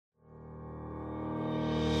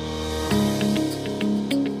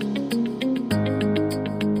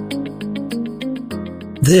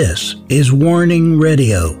This is Warning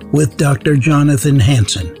Radio with Dr. Jonathan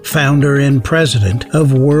Hansen, founder and president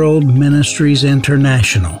of World Ministries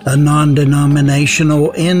International, a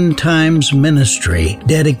non-denominational end times ministry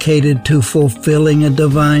dedicated to fulfilling a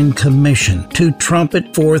divine commission to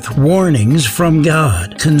trumpet forth warnings from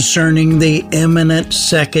God concerning the imminent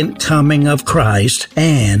second coming of Christ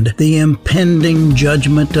and the impending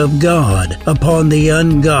judgment of God upon the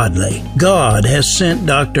ungodly. God has sent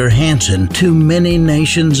Dr. Hansen to many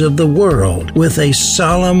nations of the world with a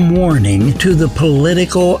solemn warning to the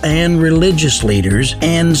political and religious leaders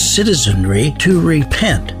and citizenry to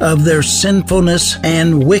repent of their sinfulness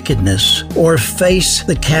and wickedness or face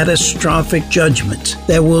the catastrophic judgments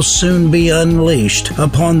that will soon be unleashed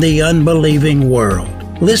upon the unbelieving world.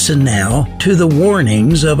 Listen now to the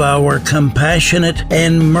warnings of our compassionate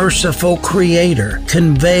and merciful Creator,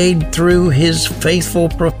 conveyed through His faithful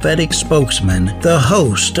prophetic spokesman, the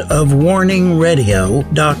host of Warning Radio,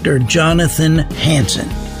 Dr. Jonathan Hansen.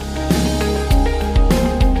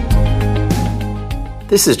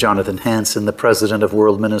 This is Jonathan Hansen, the president of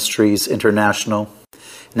World Ministries International.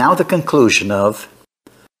 Now the conclusion of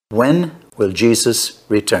When Will Jesus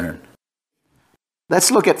Return? Let's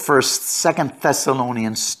look at first 2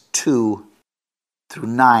 Thessalonians 2-9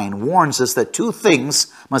 warns us that two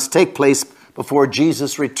things must take place before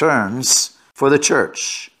Jesus returns for the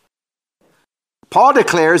church. Paul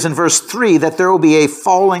declares in verse 3 that there will be a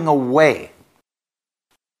falling away,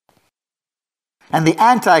 and the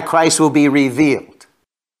Antichrist will be revealed.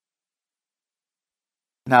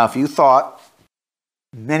 Now, if you thought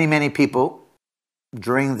many people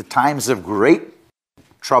during the times of great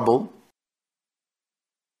trouble,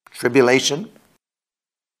 tribulation,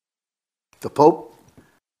 the Pope,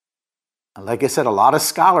 like I said, a lot of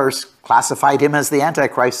scholars classified him as the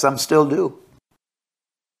Antichrist. Some still do.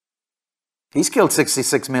 He's killed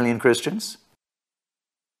 66 million Christians.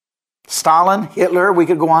 Stalin, Hitler, we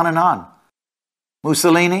could go on and on.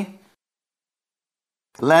 Mussolini,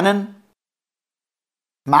 Lenin,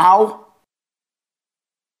 Mao.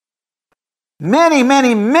 Many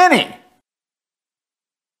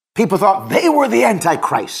people thought they were the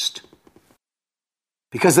Antichrist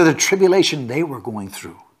because of the tribulation they were going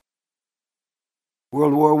through.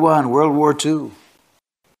 World War I, World War II.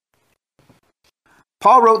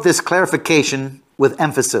 Paul wrote this clarification with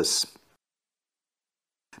emphasis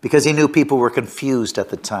because he knew people were confused at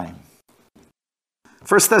the time.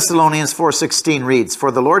 1 Thessalonians 4:16 reads,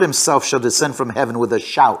 "For the Lord himself shall descend from heaven with a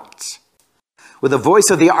shout, with the voice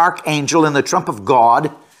of the archangel and the trump of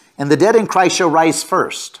God, and the dead in Christ shall rise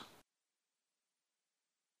first."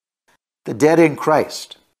 The dead in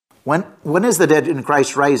Christ. When is the dead in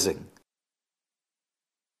Christ rising?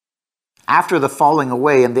 After the falling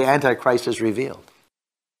away and the Antichrist is revealed.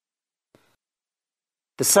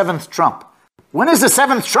 The seventh trump. When is the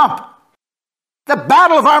seventh trump? The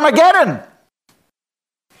Battle of Armageddon.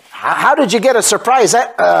 How did you get a surprise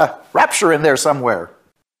rapture in there somewhere?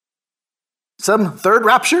 Some third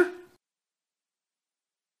rapture?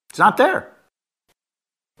 It's not there.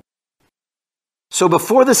 So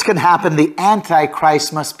before this can happen, the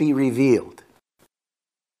Antichrist must be revealed.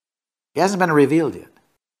 He hasn't been revealed yet.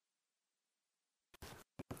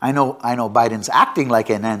 I know Biden's acting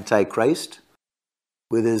like an Antichrist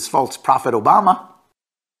with his false prophet Obama.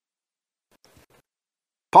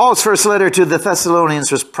 Paul's first letter to the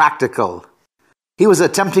Thessalonians was practical. He was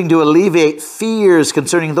attempting to alleviate fears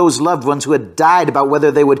concerning those loved ones who had died about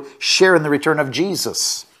whether they would share in the return of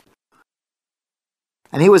Jesus.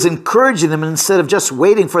 And he was encouraging them, instead of just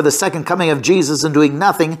waiting for the second coming of Jesus and doing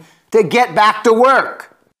nothing, to get back to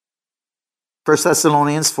work. 1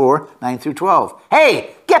 Thessalonians 4:9-12.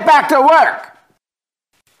 Hey, get back to work.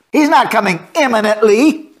 He's not coming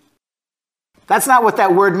imminently. That's not what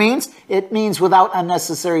that word means. It means without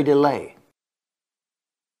unnecessary delay.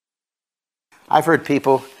 I've heard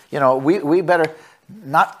people, we better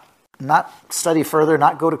not study further,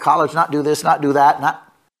 not go to college, not do this, not do that,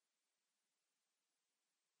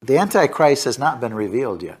 The Antichrist has not been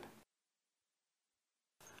revealed yet.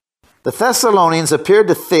 The Thessalonians appeared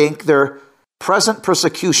to think their present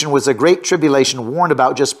persecution was a great tribulation warned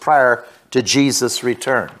about just prior to Jesus'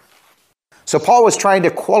 return. So Paul was trying to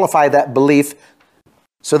qualify that belief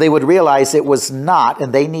so they would realize it was not,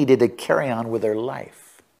 and they needed to carry on with their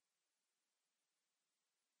life.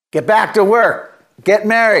 Get back to work. Get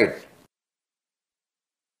married.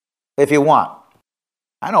 If you want.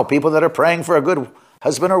 I know people that are praying for a good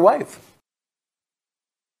husband or wife.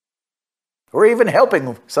 Or even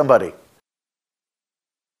helping somebody.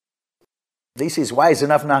 At least he's wise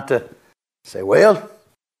enough not to say, well,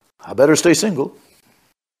 I better stay single.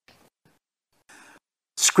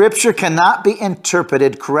 Scripture cannot be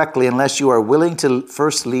interpreted correctly unless you are willing to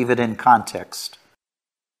first leave it in context.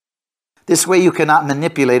 This way you cannot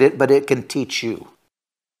manipulate it, but it can teach you.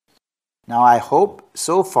 Now, I hope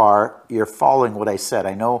so far you're following what I said.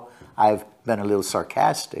 I know I've been a little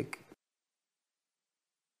sarcastic,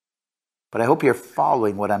 but I hope you're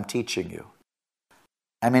following what I'm teaching you.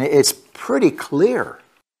 I mean, it's pretty clear.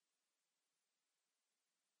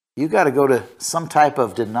 You got to go to some type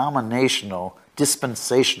of denominational,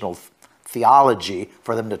 dispensational theology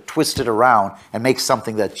for them to twist it around and make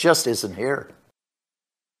something that just isn't here.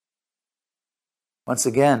 Once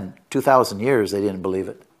again, 2,000 years they didn't believe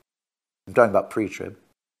it. I'm talking about pre-trib.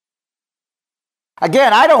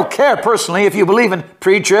 Again, I don't care personally if you believe in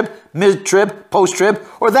pre-trib, mid-trib, post-trib,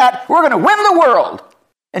 or that we're going to win the world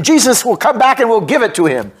and Jesus will come back and we'll give it to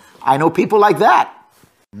him. I know people like that.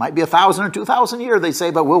 It might be 1,000 or 2,000 years, they say,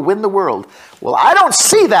 but we'll win the world. Well, I don't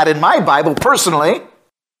see that in my Bible personally.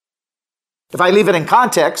 If I leave it in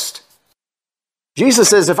context, Jesus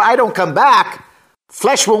says, if I don't come back,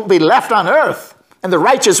 flesh won't be left on earth and the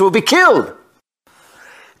righteous will be killed.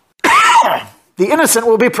 The innocent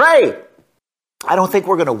will be prey. I don't think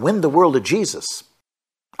we're going to win the world of Jesus.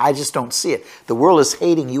 I just don't see it. The world is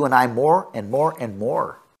hating you and I more and more and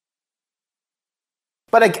more.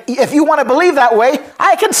 But if you want to believe that way,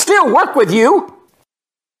 I can still work with you.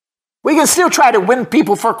 We can still try to win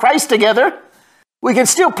people for Christ together. We can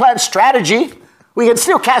still plan strategy. We can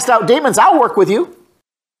still cast out demons. I'll work with you.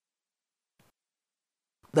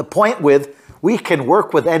 The point with, we can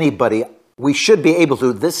work with anybody. We should be able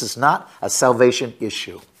to. This is not a salvation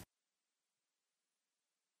issue.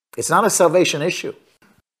 It's not a salvation issue.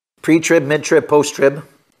 Pre-trib, mid-trib, post-trib,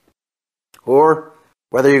 or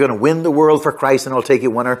whether you're going to win the world for Christ and it'll take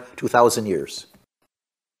you 1,000 or 2,000 years.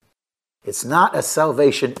 It's not a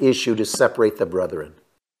salvation issue to separate the brethren.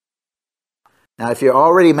 Now, if you're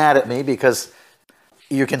already mad at me because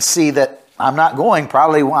you can see that I'm not going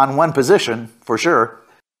probably on one position for sure,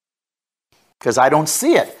 because I don't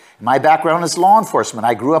see it. My background is law enforcement.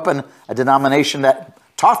 I grew up in a denomination that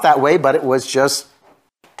taught that way, but it was just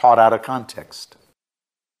taught out of context.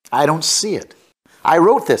 I don't see it. I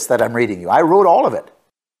wrote this that I'm reading you. I wrote all of it.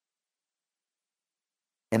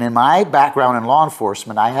 And in my background in law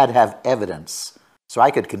enforcement, I had to have evidence so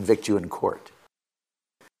I could convict you in court.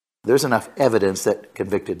 There's enough evidence that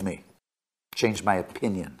convicted me, changed my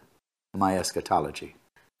opinion, my eschatology.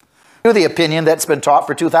 The opinion that's been taught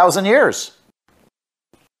for 2,000 years.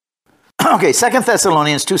 Okay, 2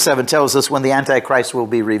 Thessalonians 2:7 tells us when the Antichrist will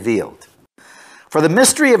be revealed. For the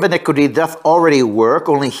mystery of iniquity doth already work,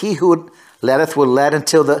 only he who letteth will let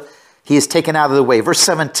until he is taken out of the way. Verse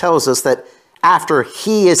 7 tells us that after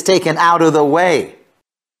he is taken out of the way,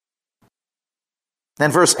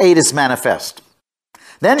 then verse 8 is manifest.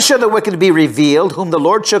 Then shall the wicked be revealed, whom the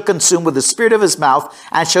Lord shall consume with the spirit of his mouth,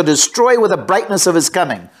 and shall destroy with the brightness of his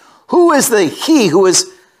coming. Who is the he who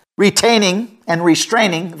is retaining and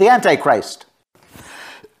restraining the Antichrist?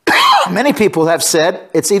 Many people have said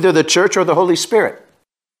it's either the church or the Holy Spirit.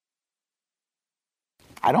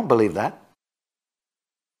 I don't believe that.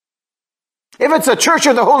 If it's the church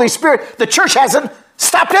or the Holy Spirit, the church hasn't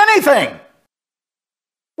stopped anything.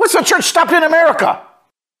 What's the church stopped in America?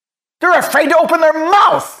 They're afraid to open their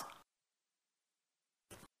mouth.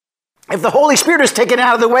 If the Holy Spirit is taken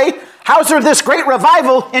out of the way, how's there this great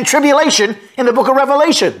revival in tribulation in the book of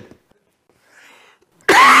Revelation?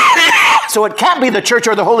 So it can't be the church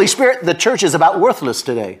or the Holy Spirit. The church is about worthless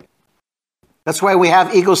today. That's why we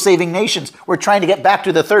have ego-saving nations. We're trying to get back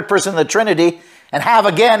to the third person of the Trinity and have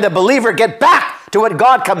again the believer get back to what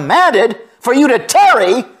God commanded for you to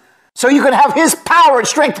tarry so you can have his power and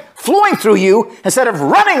strength flowing through you instead of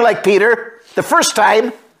running like Peter the first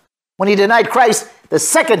time when he denied Christ. The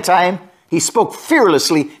second time he spoke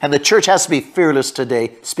fearlessly, and the church has to be fearless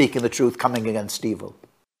today, speaking the truth, coming against evil.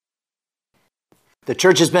 The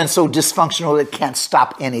church has been so dysfunctional it can't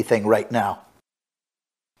stop anything right now.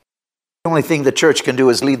 The only thing the church can do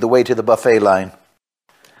is lead the way to the buffet line.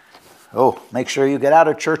 Oh, make sure you get out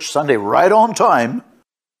of church Sunday right on time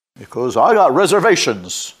because I got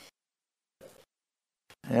reservations.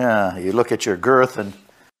 Yeah, you look at your girth and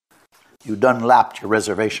you done-lapped your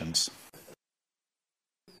reservations.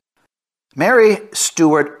 Mary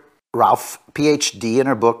Stuart Ralph, PhD, in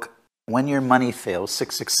her book, When Your Money Fails,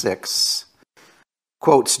 666,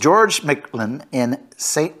 quotes George Macklin in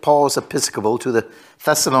St. Paul's Episcopal to the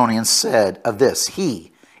Thessalonians said of this,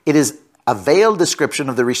 it is a veiled description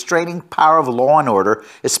of the restraining power of law and order,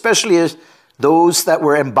 especially as those that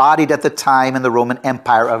were embodied at the time in the Roman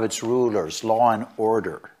Empire of its rulers, law and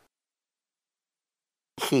order.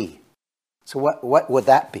 So what would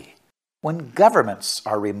that be? when governments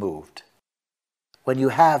are removed. When you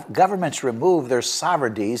have governments remove their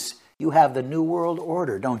sovereignties, you have the New World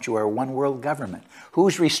Order, don't you, or one world government.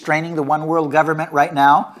 Who's restraining the one world government right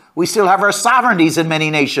now? We still have our sovereignties in many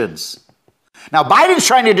nations. Now, Biden's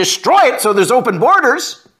trying to destroy it so there's open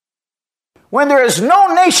borders. When there is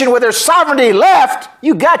no nation with their sovereignty left,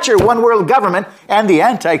 you got your one world government, and the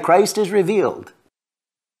Antichrist is revealed.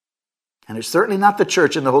 And it's certainly not the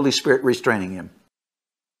church and the Holy Spirit restraining him.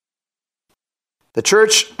 The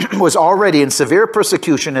church was already in severe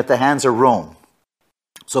persecution at the hands of Rome.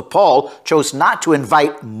 So Paul chose not to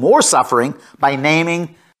invite more suffering by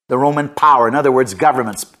naming the Roman power. In other words,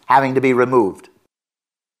 governments having to be removed.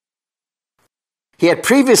 He had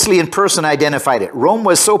previously in person identified it. Rome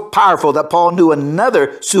was so powerful that Paul knew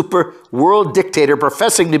another super world dictator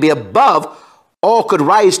professing to be above all could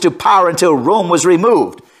rise to power until Rome was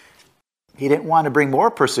removed. He didn't want to bring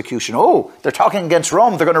more persecution. Oh, they're talking against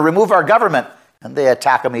Rome. They're going to remove our government. And they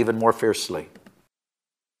attack him even more fiercely.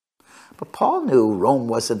 But Paul knew Rome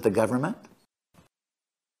wasn't the government.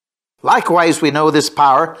 Likewise, we know this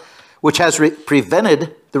power, which has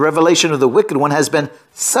prevented the revelation of the wicked one, has been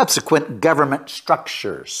subsequent government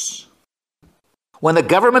structures. When the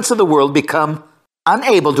governments of the world become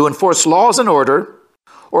unable to enforce laws and order,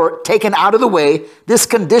 or taken out of the way, this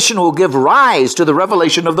condition will give rise to the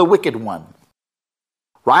revelation of the wicked one.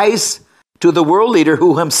 Rise to the world leader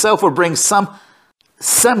who himself will bring some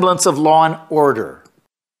semblance of law and order.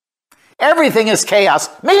 Everything is chaos.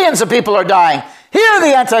 Millions of people are dying. Here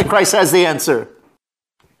the Antichrist has the answer.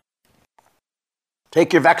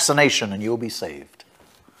 Take your vaccination and you'll be saved.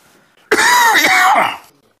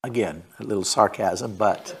 Again, a little sarcasm,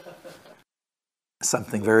 but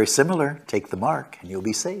something very similar. Take the mark and you'll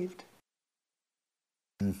be saved.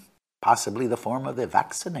 And possibly the form of the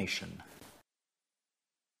vaccination.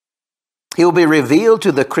 He will be revealed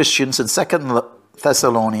to the Christians in 2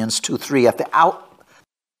 Thessalonians 2:3 at the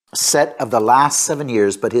outset of the last 7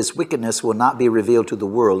 years, but his wickedness will not be revealed to the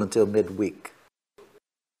world until midweek.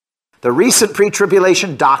 The recent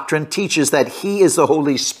pre-tribulation doctrine teaches that he is the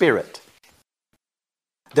Holy Spirit.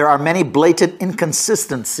 There are many blatant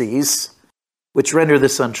inconsistencies which render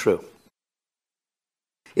this untrue.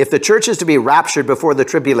 If the church is to be raptured before the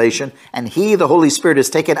tribulation and he, the Holy Spirit, is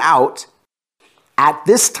taken out at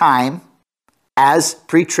this time, as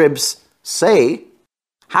pre-tribs say,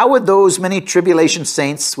 how would those many tribulation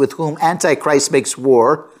saints with whom Antichrist makes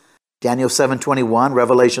war, Daniel 7:21,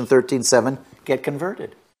 Revelation 13:7, get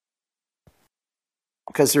converted?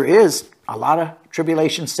 Because there is a lot of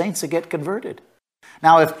tribulation saints that get converted.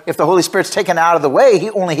 Now, if the Holy Spirit's taken out of the way,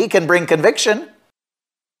 only he can bring conviction.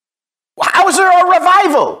 Well, how is there a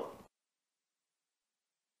revival?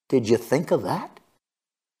 Did you think of that?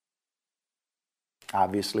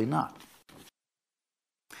 Obviously not.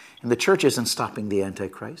 And the church isn't stopping the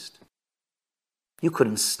Antichrist. You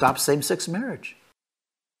couldn't stop same-sex marriage.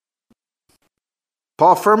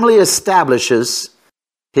 Paul firmly establishes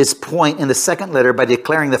his point in the second letter by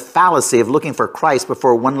declaring the fallacy of looking for Christ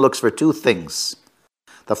before one looks for two things: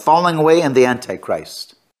 the falling away and the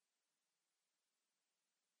Antichrist.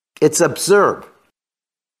 It's absurd,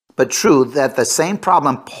 but true, that the same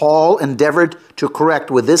problem Paul endeavored to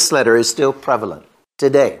correct with this letter is still prevalent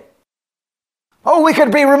today. Oh, we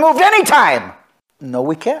could be removed anytime. No,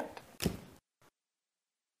 we can't.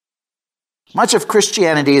 Much of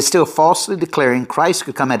Christianity is still falsely declaring Christ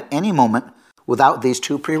could come at any moment without these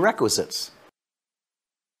two prerequisites.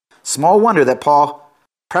 Small wonder that Paul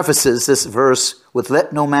prefaces this verse with,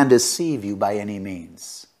 "Let no man deceive you by any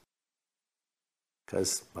means."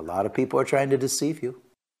 Because a lot of people are trying to deceive you.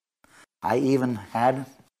 I even had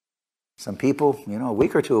some people, a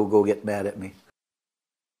week or two ago get mad at me.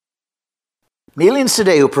 Millions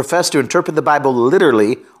today who profess to interpret the Bible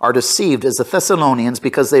literally are deceived as the Thessalonians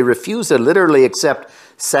because they refuse to literally accept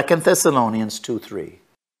 2 Thessalonians 2:3.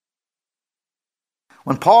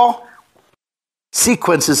 When Paul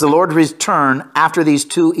sequences the Lord's return after these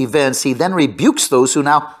two events, he then rebukes those who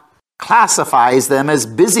now classifies them as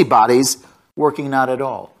busybodies working not at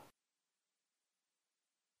all,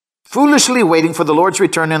 foolishly waiting for the Lord's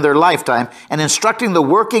return in their lifetime, and instructing the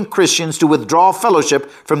working Christians to withdraw fellowship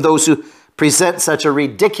from those who present such a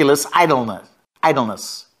ridiculous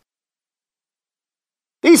idleness.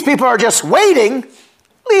 These people are just waiting.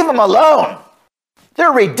 Leave them alone.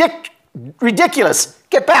 They're ridiculous.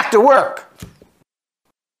 Get back to work.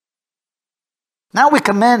 Now we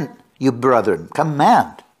command you, brethren,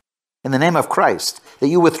 command in the name of Christ, that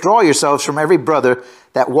you withdraw yourselves from every brother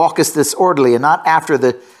that walketh disorderly, and not after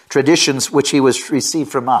the traditions which he was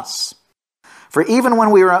received from us. For even when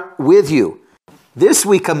we were with you, This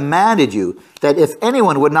we commanded you, that if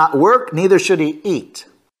anyone would not work, neither should he eat.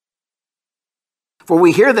 For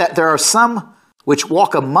we hear that there are some which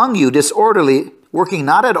walk among you disorderly, working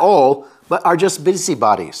not at all, but are just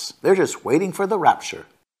busybodies. They're just waiting for the rapture.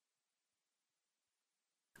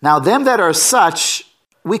 Now them that are such,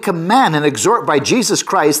 we command and exhort by Jesus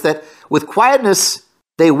Christ, that with quietness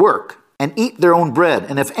they work and eat their own bread.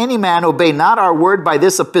 And if any man obey not our word by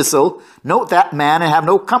this epistle, note that man and have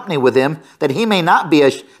no company with him, that he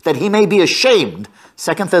may be ashamed.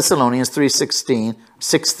 2 Thessalonians 3:16,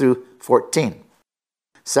 6 through 14.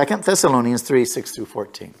 2 Thessalonians 3, 6 through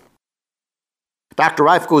 14. Dr.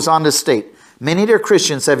 Reif goes on to state, many dear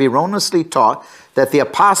Christians have erroneously taught that the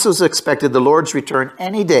apostles expected the Lord's return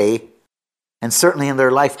any day, and certainly in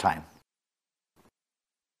their lifetime.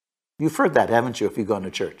 You've heard that, haven't you, if you've gone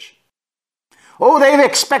to church? Oh, they've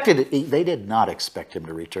expected it. They did not expect him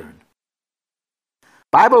to return.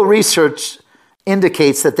 Bible research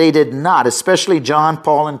indicates that they did not, especially John,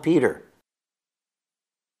 Paul, and Peter.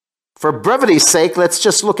 For brevity's sake, let's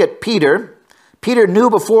just look at Peter. Peter knew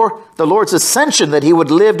before the Lord's ascension that he would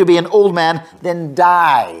live to be an old man, then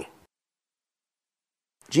die.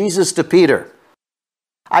 Jesus to Peter,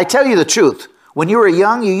 I tell you the truth. When you were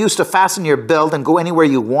young, you used to fasten your belt and go anywhere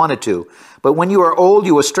you wanted to. But when you are old,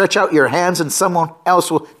 you will stretch out your hands and someone else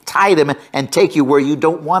will tie them and take you where you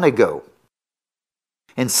don't want to go.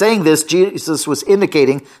 In saying this, Jesus was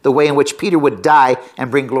indicating the way in which Peter would die and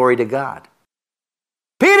bring glory to God.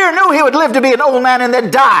 Peter knew he would live to be an old man and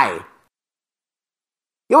then die.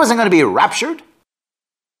 He wasn't going to be raptured.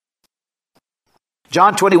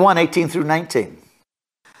 John 21, 18 through 19.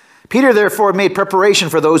 Peter therefore made preparation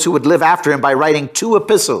for those who would live after him by writing 2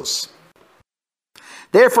 epistles.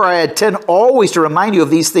 Therefore I intend always to remind you of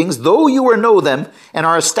these things, though you know them and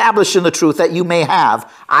are established in the truth that you may have.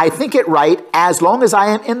 I think it right, as long as I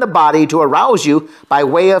am in the body, to arouse you by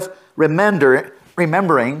way of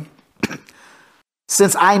remembering,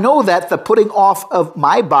 since I know that the putting off of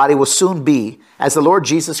my body will soon be, as the Lord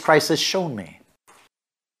Jesus Christ has shown me.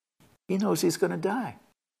 He knows he's going to die.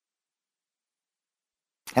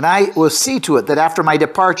 And I will see to it that after my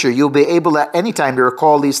departure, you'll be able at any time to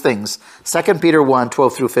recall these things. 2 Peter 1,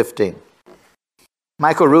 12 through 15.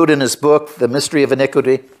 Michael Rood, in his book, The Mystery of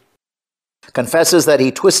Iniquity, confesses that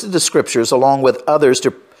he twisted the scriptures along with others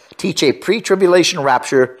to teach a pre-tribulation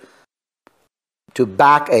rapture to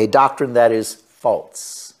back a doctrine that is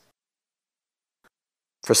false.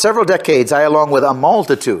 For several decades, I, along with a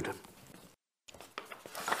multitude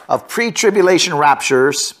of pre-tribulation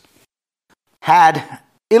raptures, had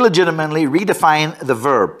illegitimately redefined the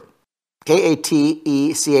verb,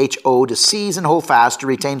 katecho, to seize and hold fast, to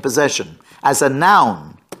retain possession, as a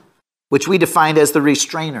noun, which we defined as the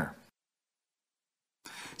restrainer.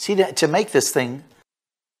 See, to make this thing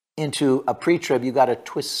into a pre-trib, you got to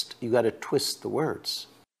twist the words.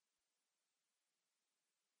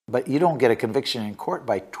 But you don't get a conviction in court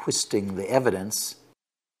by twisting the evidence.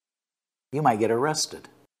 You might get arrested.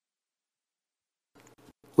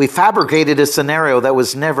 We fabricated a scenario that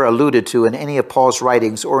was never alluded to in any of Paul's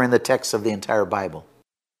writings or in the text of the entire Bible.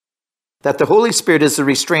 That the Holy Spirit is the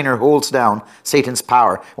restrainer who holds down Satan's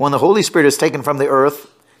power. When the Holy Spirit is taken from the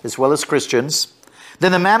earth, as well as Christians,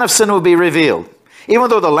 then the man of sin will be revealed. Even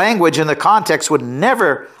though the language and the context would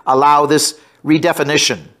never allow this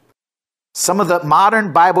redefinition. Some of the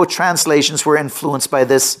modern Bible translations were influenced by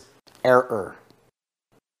this error.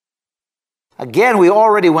 Again, we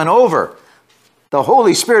already went over. The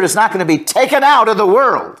Holy Spirit is not going to be taken out of the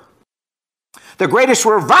world. The greatest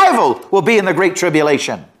revival will be in the Great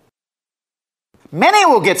Tribulation. Many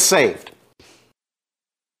will get saved.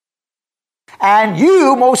 And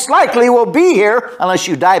you most likely will be here, unless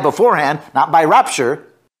you die beforehand, not by rapture,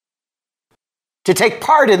 to take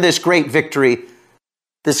part in this great victory,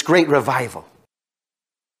 this great revival.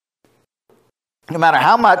 No matter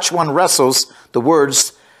how much one wrestles the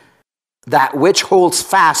words, that which holds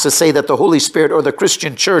fast to say that the Holy Spirit or the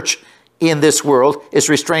Christian church in this world is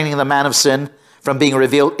restraining the man of sin from being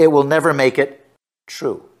revealed, it will never make it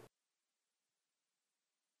true.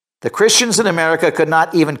 The Christians in America could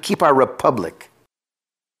not even keep our republic,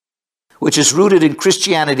 which is rooted in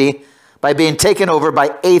Christianity, by being taken over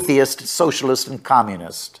by atheists, socialists, and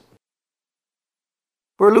communists.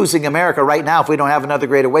 We're losing America right now if we don't have another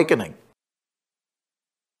great awakening.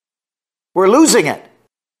 We're losing it.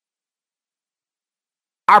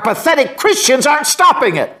 Our pathetic Christians aren't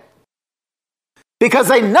stopping it because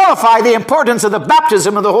they nullify the importance of the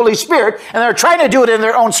baptism of the Holy Spirit, and they're trying to do it in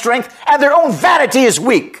their own strength, and their own vanity is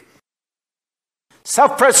weak.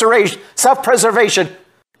 Self-preservation,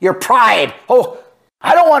 your pride. Oh,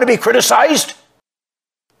 I don't want to be criticized.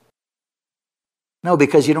 No,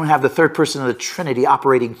 because you don't have the third person of the Trinity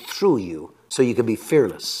operating through you, so you can be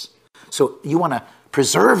fearless. So you want to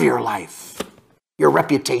preserve your life, your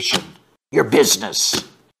reputation, your business.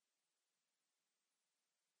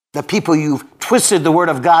 The people you've twisted the word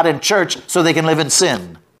of God in church so they can live in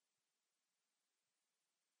sin.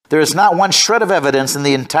 There is not one shred of evidence in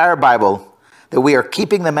the entire Bible that we are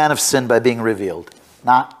keeping the man of sin by being revealed.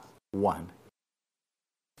 Not one.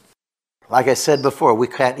 Like I said before, we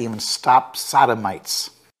can't even stop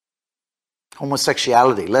sodomites,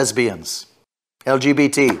 homosexuality, lesbians,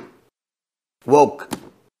 LGBT, woke.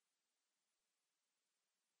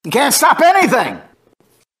 You can't stop anything.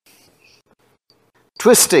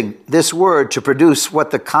 Twisting this word to produce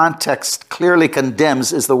what the context clearly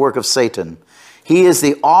condemns is the work of Satan. He is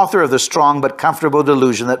the author of the strong but comfortable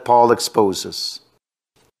delusion that Paul exposes.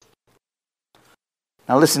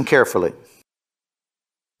 Now listen carefully.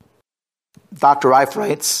 Dr. Reif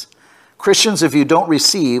writes, Christians, if you don't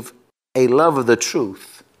receive a love of the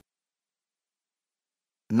truth,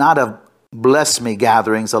 not of bless me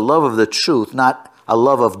gatherings, a love of the truth, not a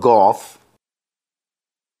love of golf,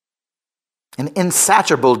 an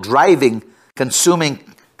insatiable, driving, consuming,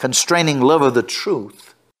 constraining love of the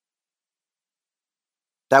truth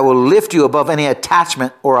that will lift you above any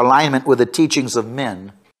attachment or alignment with the teachings of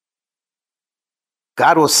men,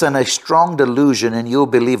 God will send a strong delusion and you'll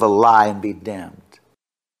believe a lie and be damned.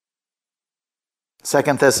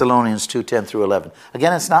 2 Thessalonians 2:10 through 11.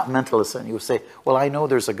 Again, it's not mental assent. You will say, well, I know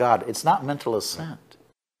there's a God. It's not mental assent.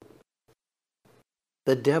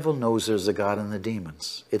 The devil knows there's a God and the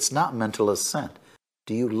demons. It's not mental assent.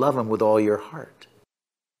 Do you love him with all your heart?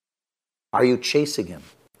 Are you chasing him?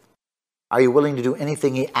 Are you willing to do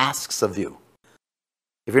anything he asks of you?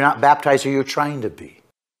 If you're not baptized, are you trying to be?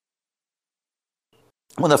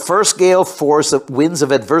 When the first gale force of winds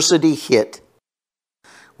of adversity hit,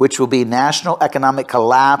 which will be national economic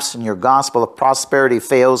collapse and your gospel of prosperity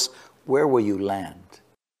fails, where will you land?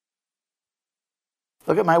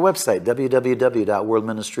 Look at my website,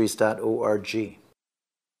 www.worldministries.org.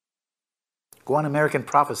 Go on American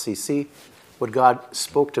Prophecy. See what God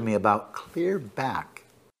spoke to me about clear back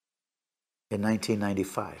in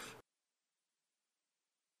 1995.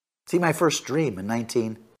 See my first dream in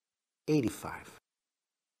 1985.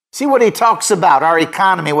 See what he talks about, our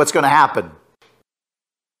economy, what's going to happen.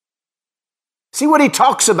 See what he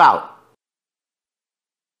talks about.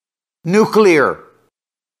 Nuclear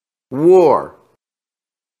war.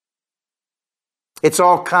 It's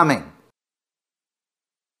all coming.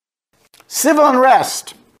 Civil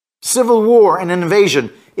unrest, civil war, and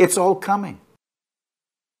invasion. It's all coming.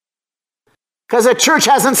 Because the church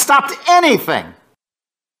hasn't stopped anything.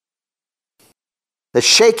 The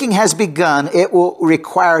shaking has begun. It will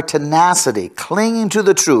require tenacity, clinging to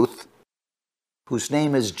the truth, whose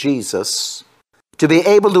name is Jesus, to be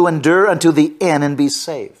able to endure unto the end and be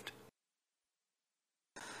saved.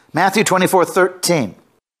 Matthew 24:13.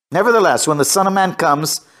 Nevertheless, when the Son of Man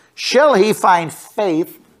comes, shall he find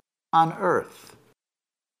faith on earth?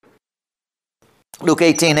 Luke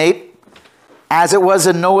 18:8. As it was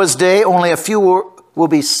in Noah's day, only a few will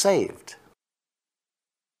be saved.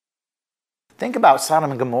 Think about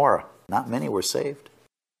Sodom and Gomorrah. Not many were saved.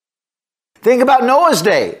 Think about Noah's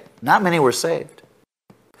day. Not many were saved.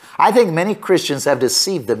 I think many Christians have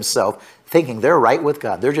deceived themselves thinking they're right with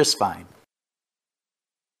God. They're just fine.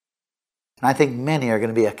 And I think many are going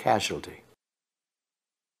to be a casualty.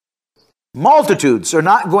 Multitudes are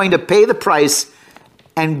not going to pay the price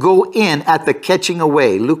and go in at the catching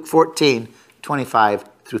away. Luke 14:25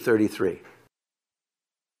 through 33.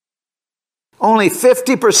 Only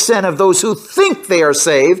 50% of those who think they are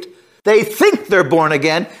saved, they think they're born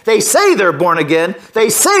again, they say they're born again, they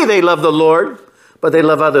say they love the Lord, but they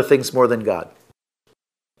love other things more than God.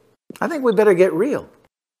 I think we better get real.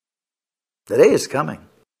 The day is coming.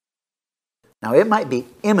 Now, it might be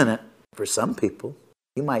imminent for some people.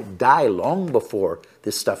 You might die long before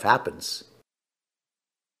this stuff happens.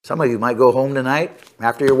 Some of you might go home tonight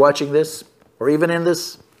after you're watching this, or even in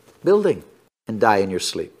this building, and die in your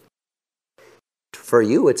sleep. For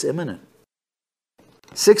you, it's imminent.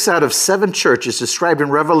 6 out of 7 churches described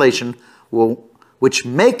in Revelation, which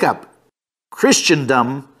make up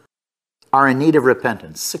Christendom, are in need of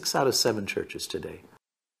repentance. 6 out of 7 churches today.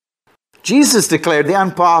 Jesus declared the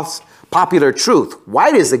unpopular truth.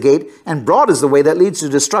 Wide is the gate and broad is the way that leads to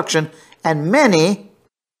destruction, and many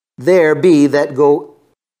there be that go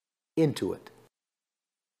into it.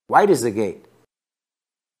 Wide is the gate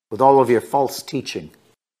with all of your false teaching.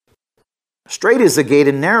 Straight is the gate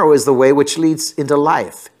and narrow is the way which leads into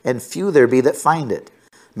life, and few there be that find it.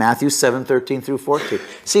 Matthew 7:13 through 14.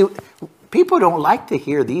 See, people don't like to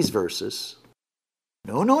hear these verses.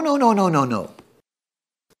 No, no, no, no, no, no, no.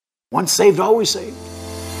 Once saved, always saved.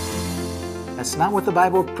 That's not what the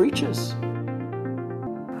Bible preaches.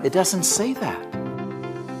 It doesn't say that.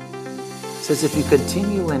 It says if you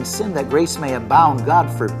continue in sin that grace may abound, God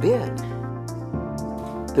forbid.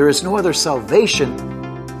 There is no other salvation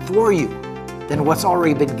for you than what's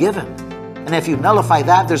already been given. And if you nullify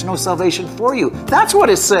that, there's no salvation for you. That's what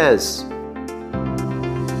it says.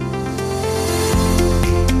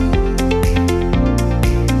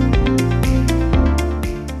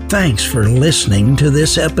 Thanks for listening to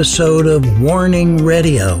this episode of Warning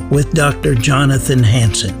Radio with Dr. Jonathan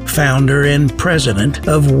Hansen, founder and president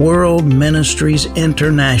of World Ministries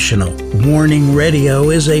International. Warning Radio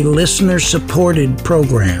is a listener-supported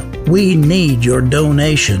program. We need your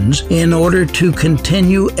donations in order to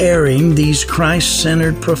continue airing these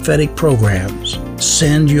Christ-centered prophetic programs.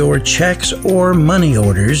 Send your checks or money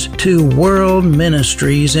orders to World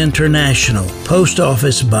Ministries International, Post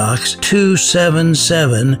Office Box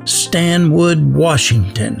 277, Stanwood,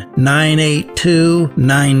 Washington,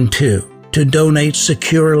 98292. To donate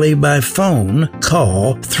securely by phone,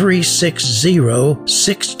 call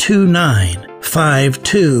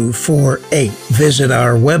 360-629-5248. Visit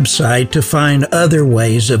our website to find other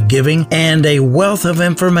ways of giving and a wealth of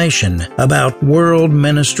information about World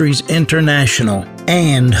Ministries International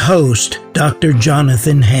and host Dr.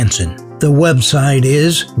 Jonathan Hansen. The website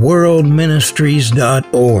is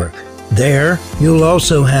worldministries.org. There, you'll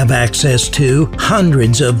also have access to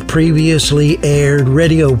hundreds of previously aired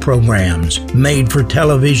radio programs, made for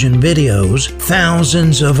television videos,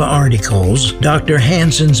 thousands of articles, Dr.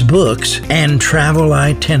 Hansen's books, and travel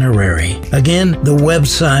itinerary. Again, the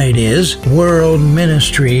website is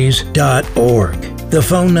worldministries.org. The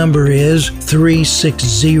phone number is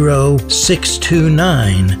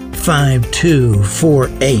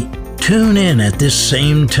 360-629-5248. Tune in at this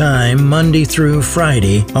same time, Monday through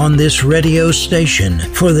Friday, on this radio station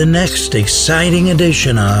for the next exciting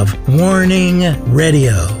edition of Warning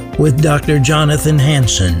Radio with Dr. Jonathan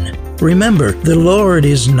Hansen. Remember, the Lord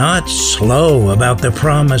is not slow about the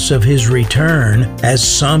promise of His return, as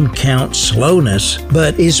some count slowness,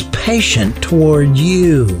 but is patient toward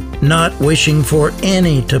you, not wishing for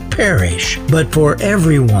any to perish, but for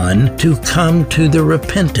everyone to come to the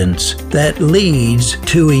repentance that leads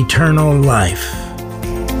to eternal life.